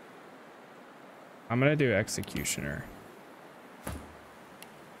 I'm gonna do executioner.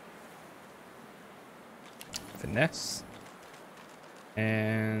 Finesse.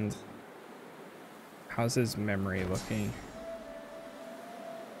 And how's his memory looking?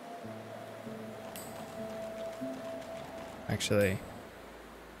 Actually,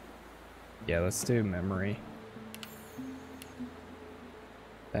 yeah, let's do memory.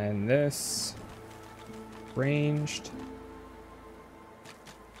 And this ranged.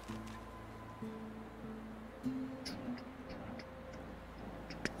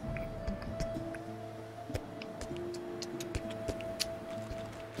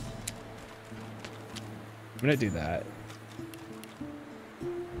 I'm gonna do that.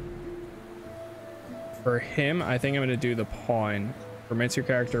 For him, I think I'm gonna do the pawn. Permits your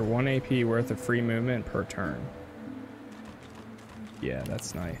character 1 AP worth of free movement per turn. Yeah,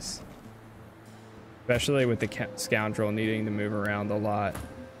 that's nice. Especially with the scoundrel needing to move around a lot.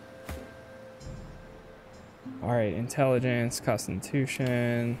 All right, intelligence,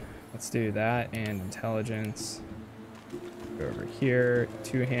 constitution. Let's do that and intelligence. Go over here,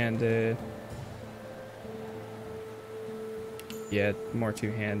 2-handed. Yeah, more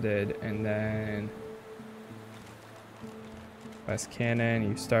 2-handed, and then West Cannon.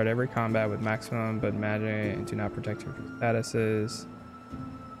 You start every combat with maximum but magic and do not protect your statuses.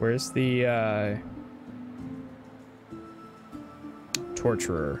 Where's the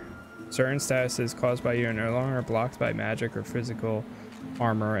Torturer? Certain statuses caused by you are no longer blocked by magic or physical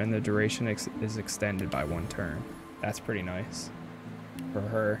armor, and the duration is extended by 1 turn. That's pretty nice for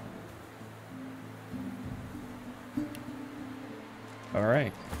her. All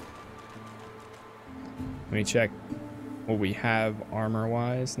right. Let me check what we have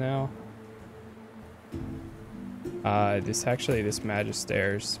armor-wise now. This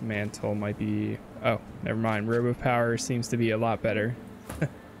Magister's mantle might be... Oh, never mind. Robo Power seems to be a lot better.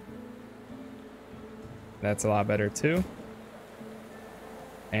 That's a lot better too.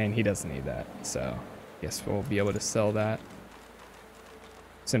 And he doesn't need that, so guess we'll be able to sell that.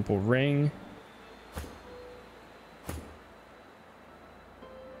 Simple ring.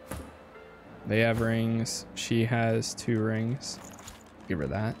 They have rings. She has 2 rings. Give her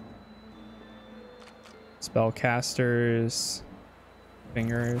that. Spellcasters.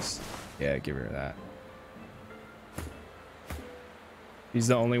 Fingers. Yeah, give her that. She's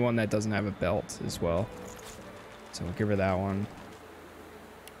the only one that doesn't have a belt as well. So we'll give her that one.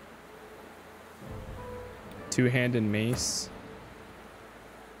 2-handed mace.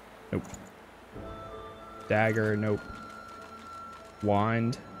 Nope. Dagger, nope.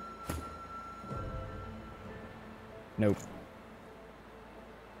 Wand. Nope.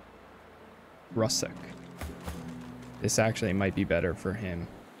 Russock. This actually might be better for him.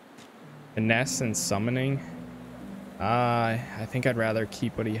 Finesse and summoning. I think I'd rather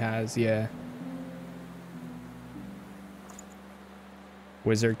keep what he has, yeah.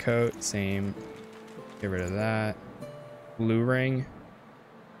 Wizard coat, same. Get rid of that. Blue ring.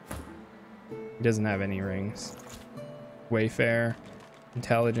 He doesn't have any rings. Wayfair.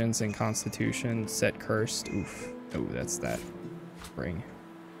 Intelligence and constitution. Set cursed. Oof. Oh, that's that ring.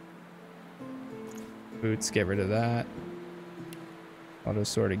 Boots, get rid of that. Auto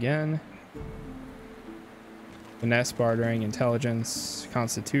sword again. Finesse, bartering, intelligence,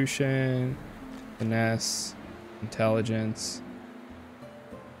 constitution, finesse, intelligence.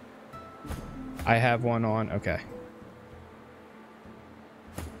 I have one on, okay.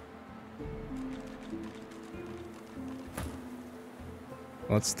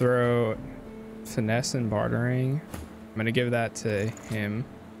 Let's throw finesse and bartering. I'm gonna give that to him.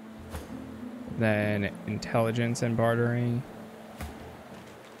 Then intelligence and bartering.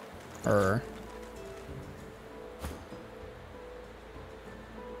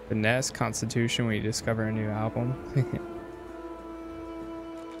 Finesse, constitution, we discover a new album.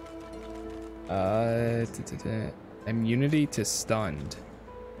 Immunity to stunned.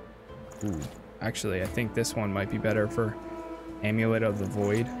 Ooh, actually, I think this one might be better for Amulet of the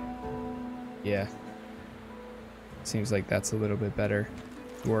Void. Yeah. Seems like that's a little bit better.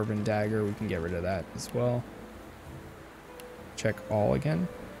 Dwarven Dagger, we can get rid of that as well. Check all again.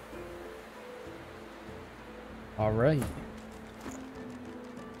 All right.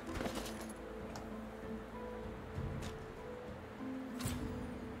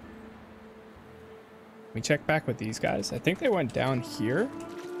 We check back with these guys. I think they went down here.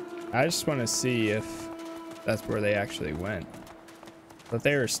 I just want to see if that's where they actually went. But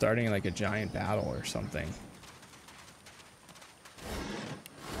they were starting like a giant battle or something.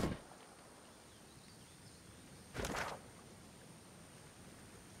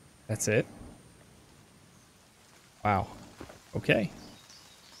 That's it. Wow. Okay.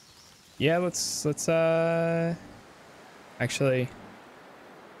 Yeah, let's actually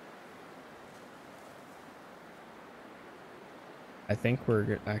I think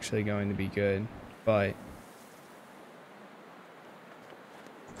we're actually going to be good, but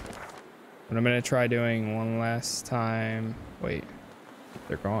what I'm gonna try doing one last time. Wait,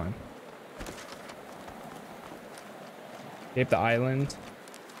 they're gone. Escape the island.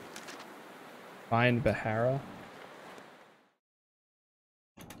 Find Bahara.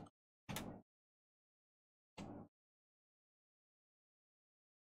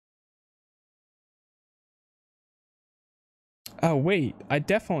 Oh wait, I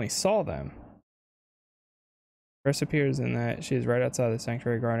definitely saw them. First appears in that she is right outside the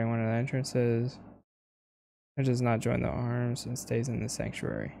sanctuary guarding one of the entrances. She does not join the arms and stays in the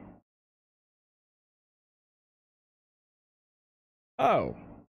sanctuary. Oh.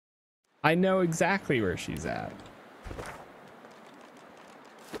 I know exactly where she's at.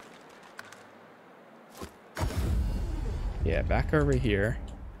 Yeah, back over here.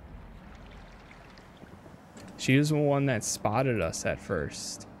 She was the one that spotted us at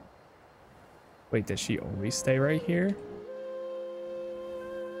first. Wait, does she always stay right here?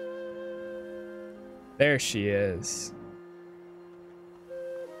 There she is.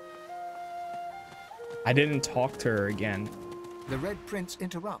 I didn't talk to her again. The Red Prince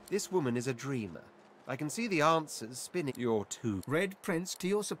interrupts. This woman is a dreamer. I can see the answers spinning. You're too. Red Prince, to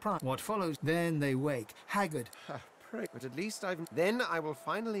your surprise. What follows? Then they wake, haggard. Pray, but at least I've. Then I will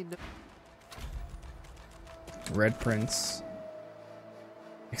finally know. Red Prince.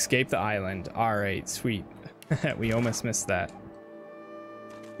 Escape the island. Alright, sweet. We almost missed that.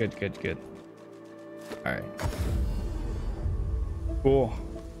 Good, good, good. Alright. Cool.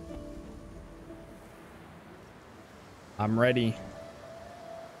 I'm ready.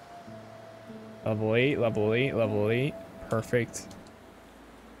 Level 8, level 8, level 8. Perfect.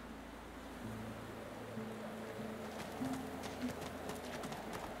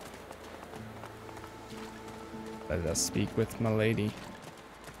 Let us speak with my lady.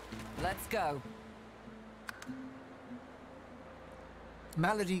 Let's go.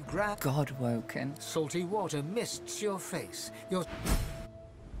 Malady grab. God woken. Salty water mists your face. Your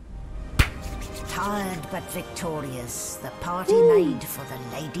tired but victorious, the party made for the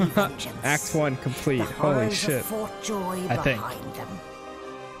Lady Vengeance. Act 1 complete. The Holy horrors shit. of Fort Joy I think. behind them.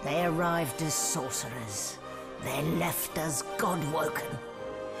 They arrived as sorcerers. They left as God-woken.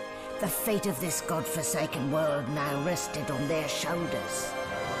 The fate of this God-forsaken world now rested on their shoulders.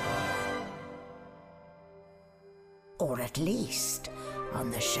 or at least on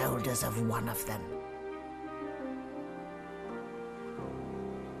the shoulders of one of them.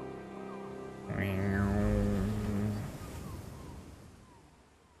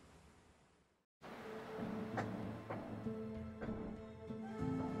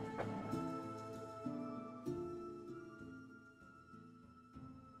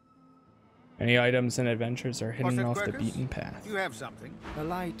 Any items and adventures are hidden off the beaten path. You have something. A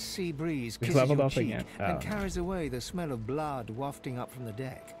light sea breeze We've kisses leveled your up cheek again. and Oh. carries away the smell of blood wafting up from the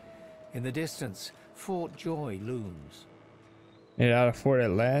deck. In the distance, Fort Joy looms. Made it out of fort at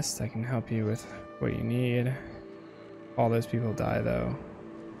last. I can help you with what you need. All those people die though.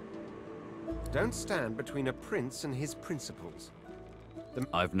 Don't stand between a prince and his principles.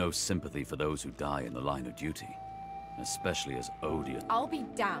 I've no sympathy for those who die in the line of duty, especially as odious. I'll be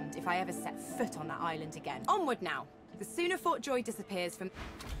damned if I ever set foot on that island again. Onward now. The sooner Fort Joy disappears from...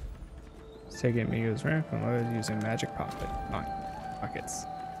 Taking Miguel's ramp and load using magic pockets.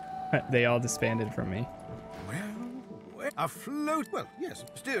 They all disbanded from me. Well, afloat. Well, yes.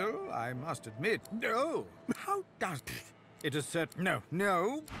 Still, I must admit. No. How does it is said?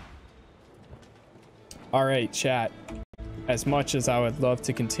 No. All right, chat. As much as I would love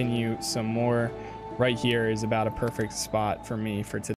to continue some more, right here is about a perfect spot for me for today.